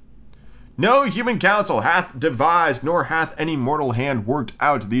freedom. No human counsel hath devised, nor hath any mortal hand worked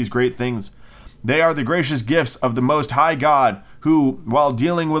out these great things. They are the gracious gifts of the Most High God, who, while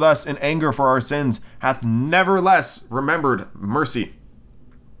dealing with us in anger for our sins, hath nevertheless remembered mercy.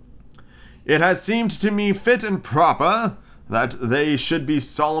 It has seemed to me fit and proper that they should be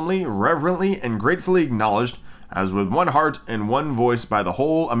solemnly, reverently, and gratefully acknowledged, as with one heart and one voice by the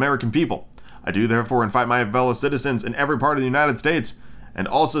whole American people. I do therefore invite my fellow citizens in every part of the United States, and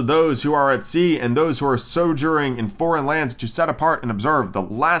also those who are at sea and those who are sojourning in foreign lands, to set apart and observe the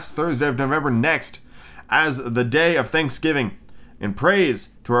last Thursday of November next as the day of Thanksgiving, in praise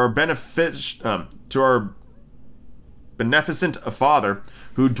to our beneficent Father,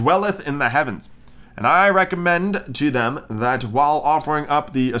 who dwelleth in the heavens. And I recommend to them that while offering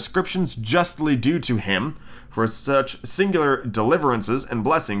up the ascriptions justly due to him for such singular deliverances and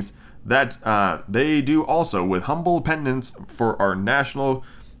blessings, that they do also with humble penitence for our national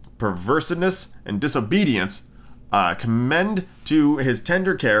perverseness and disobedience, commend to his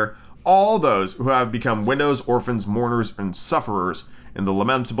tender care all those who have become widows, orphans, mourners, and sufferers in the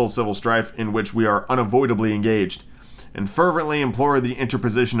lamentable civil strife in which we are unavoidably engaged, and fervently implore the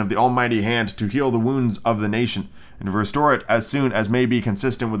interposition of the Almighty hand to heal the wounds of the nation, and to restore it as soon as may be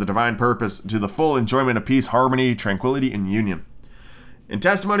consistent with the divine purpose to the full enjoyment of peace, harmony, tranquility, and union. In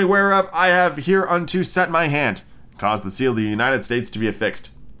testimony whereof I have hereunto set my hand, and caused the seal of the United States to be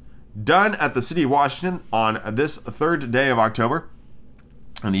affixed. Done at the city of Washington on this 3rd day of October,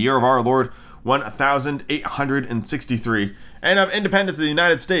 in the year of our Lord 1863, and of independence of the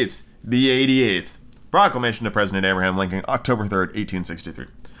United States, the 88th. Proclamation of President Abraham Lincoln, October 3rd, 1863.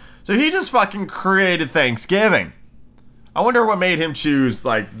 So he just fucking created Thanksgiving. I wonder what made him choose,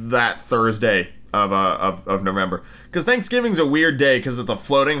 like, that Thursday of November. Because Thanksgiving's a weird day because it's a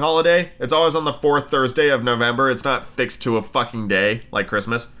floating holiday. It's always on the 4th Thursday of November. It's not fixed to a fucking day like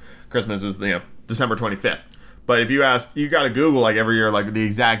Christmas. Christmas is, December 25th. But if you ask, you gotta Google, like, every year, like, the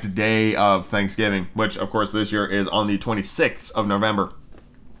exact day of Thanksgiving, which, of course, this year is on the 26th of November.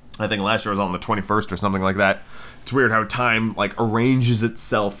 I think last year was on the 21st or something like that. It's weird how time, like, arranges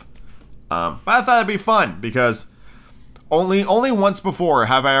itself. But I thought it'd be fun because only once before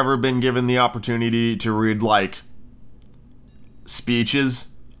have I ever been given the opportunity to read, like, speeches.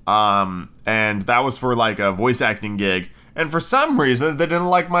 And that was for, like, a voice acting gig. And for some reason, they didn't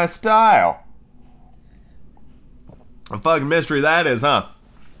like my style. A fucking mystery that is, huh?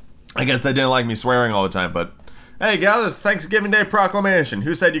 I guess they didn't like me swearing all the time, but hey, gal, there's Thanksgiving Day Proclamation.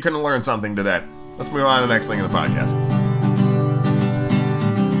 Who said you couldn't learn something today? Let's move on to the next thing in the podcast.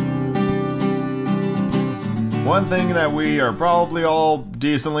 One thing that we are probably all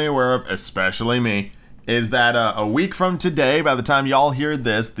decently aware of, especially me, is that a week from today, by the time y'all hear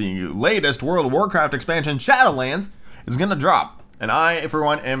this, the latest World of Warcraft expansion, Shadowlands, is going to drop. And I, for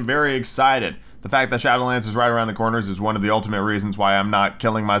one, am very excited. The fact that Shadowlands is right around the corners is one of the ultimate reasons why I'm not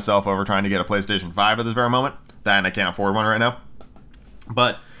killing myself over trying to get a PlayStation 5 at this very moment. That I can't afford one right now.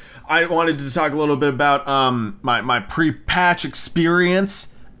 But I wanted to talk a little bit about my pre-patch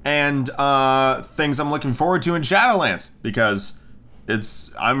experience and things I'm looking forward to in Shadowlands, because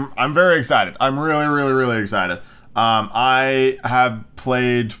I'm very excited. I'm really excited. I have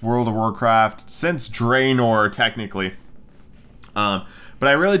played World of Warcraft since Draenor, technically. But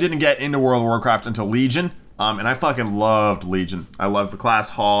I really didn't get into World of Warcraft until Legion. And I fucking loved Legion. I loved the class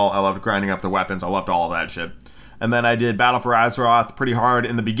hall. I loved grinding up the weapons. I loved all of that shit. And then I did Battle for Azeroth pretty hard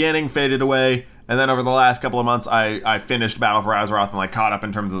in the beginning, faded away. And then over the last couple of months, I finished Battle for Azeroth and, like, caught up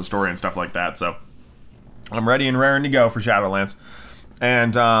in terms of the story and stuff like that. So I'm ready and raring to go for Shadowlands.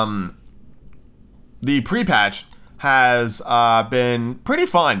 And the pre-patch has been pretty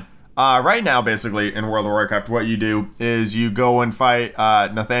fun. Right now, basically, in World of Warcraft, what you do is you go and fight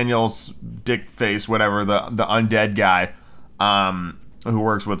Nathaniel's dick face, whatever, the undead guy who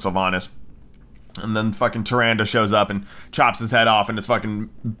works with Sylvanas. And then fucking Tyrande shows up and chops his head off, and it's fucking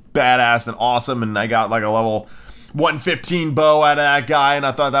badass and awesome. And I got like a level 115 bow out of that guy, and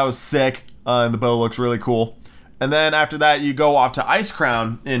I thought that was sick. And the bow looks really cool. And then after that, you go off to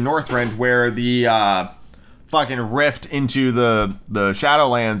Icecrown in Northrend, where the fucking rift into the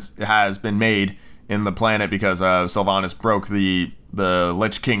Shadowlands has been made in the planet because Sylvanas broke the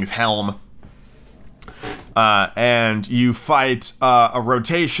Lich King's helm. And you fight a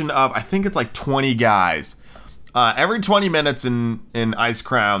rotation of, I think it's like 20 guys. Every 20 minutes in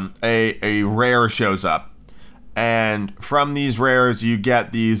Icecrown, a rare shows up. And from these rares, you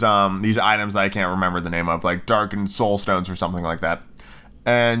get these items that I can't remember the name of, like Darkened Soul Stones or something like that.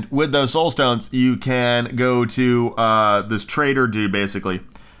 And with those Soul Stones, you can go to this trader dude, basically.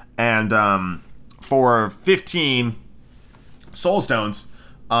 And for 15 Soul Stones,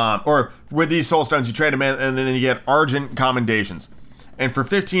 or with these Soul Stones, you trade them in, and then you get Argent Commendations. And for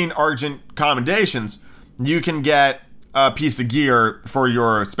 15 Argent commendations, you can get a piece of gear for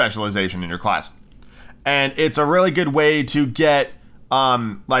your specialization in your class. And it's a really good way to get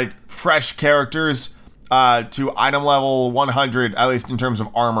like fresh characters to item level 100, at least in terms of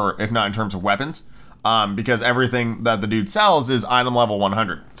armor, if not in terms of weapons, because everything that the dude sells is item level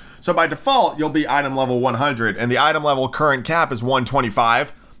 100. So by default, you'll be item level 100, and the item level current cap is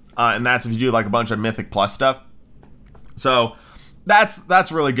 125, and that's if you do like a bunch of Mythic Plus stuff. So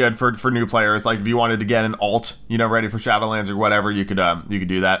that's really good for new players. Like if you wanted to get an alt, ready for Shadowlands or whatever, you could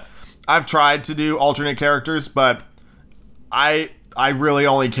do that. I've tried to do alternate characters, but I really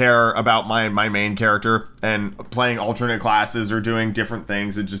only care about my main character, and playing alternate classes or doing different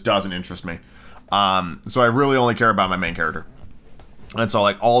things, it just doesn't interest me. So I really only care about my main character. And so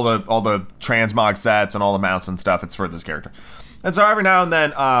like all the transmog sets and all the mounts and stuff, it's for this character. And so every now and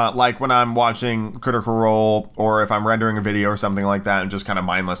then, like when I'm watching Critical Role or if I'm rendering a video or something like that and just kind of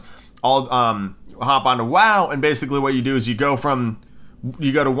mindless, I'll hop onto WoW, and basically what you do is you go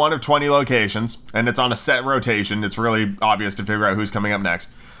to one of 20 locations, and it's on a set rotation. It's really obvious to figure out who's coming up next.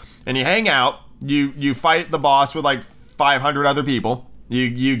 And you hang out, you fight the boss with like 500 other people,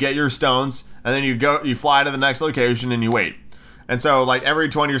 you get your stones, and then you fly to the next location and you wait. And so like every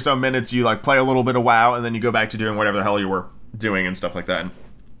 20 or so minutes you like play a little bit of WoW, and then you go back to doing whatever the hell you were doing and stuff like that. And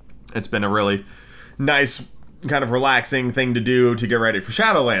it's been a really nice kind of relaxing thing to do to get ready for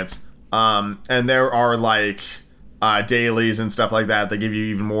Shadowlands. And there are like dailies and stuff like that give you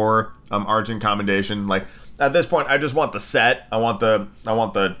even more Argent commendation. Like at this point, I just want the set. I want the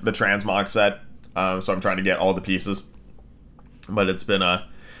transmog set. So I'm trying to get all the pieces. But it's been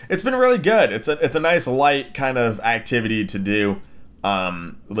really good. It's a nice light kind of activity to do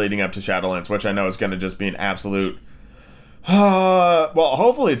leading up to Shadowlands, which I know is going to just be an absolute. Well,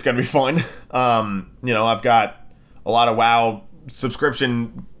 hopefully it's going to be fun. I've got a lot of WoW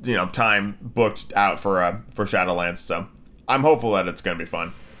subscription time booked out for Shadowlands, so I'm hopeful that it's going to be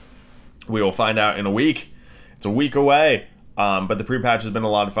fun. We will find out in a week. It's a week away, but the pre-patch has been a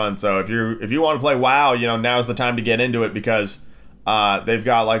lot of fun. So if you want to play WoW, now's the time to get into it, because they've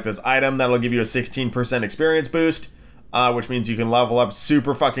got like this item that'll give you a 16% experience boost, which means you can level up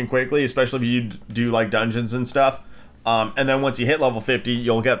super fucking quickly, especially if you do like dungeons and stuff. And then once you hit level 50,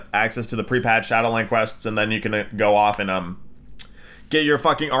 you'll get access to the pre-patch Shadowland quests, and then you can go off and get your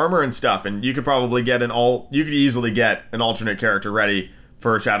fucking armor and stuff. And you could probably you could easily get an alternate character ready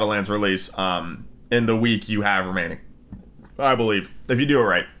for Shadowlands release in the week you have remaining, I believe, if you do it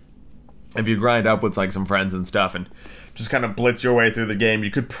right. If you grind up with like some friends and stuff and just kind of blitz your way through the game, you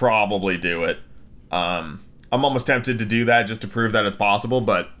could probably do it. I'm almost tempted to do that just to prove that it's possible,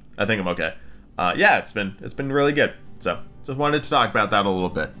 but I think I'm okay. Yeah, it's been really good. So just wanted to talk about that a little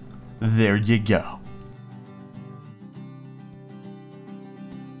bit. There you go.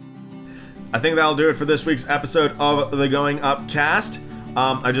 I think that'll do it for this week's episode of the Going Up cast.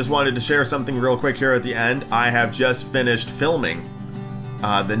 I just wanted to share something real quick here at the end. I have just finished filming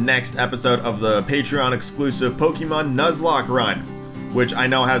the next episode of the Patreon exclusive Pokemon Nuzlocke run, which I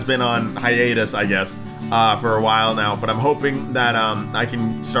know has been on hiatus, I guess, for a while now, but I'm hoping that I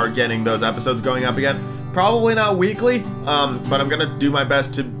can start getting those episodes going up again. Probably not weekly, but I'm gonna do my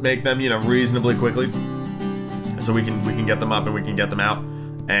best to make them, reasonably quickly, so we can get them up and we can get them out,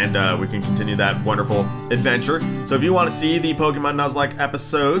 and we can continue that wonderful adventure. So if you want to see the Pokemon Nuzlocke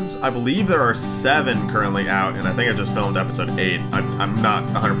episodes, I believe there are 7 currently out, and I think I just filmed episode 8. I'm not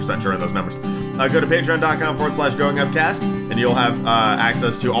 100% sure on those numbers. Go to patreon.com/goingupcast, and you'll have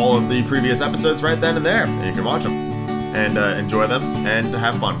access to all of the previous episodes right then and there, and you can watch them and enjoy them and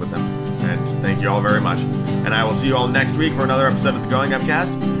have fun with them. And thank you all very much. And I will see you all next week for another episode of the Going Up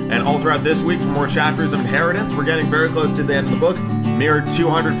cast. And all throughout this week for more chapters of Inheritance. We're getting very close to the end of the book, mere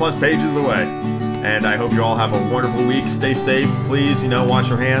 200 plus pages away. And I hope you all have a wonderful week. Stay safe, please. Wash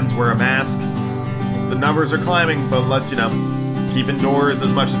your hands, wear a mask. The numbers are climbing, but let's, keep indoors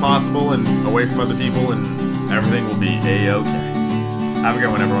as much as possible and away from other people, and everything will be A-okay. Have a good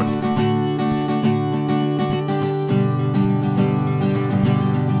one, everyone.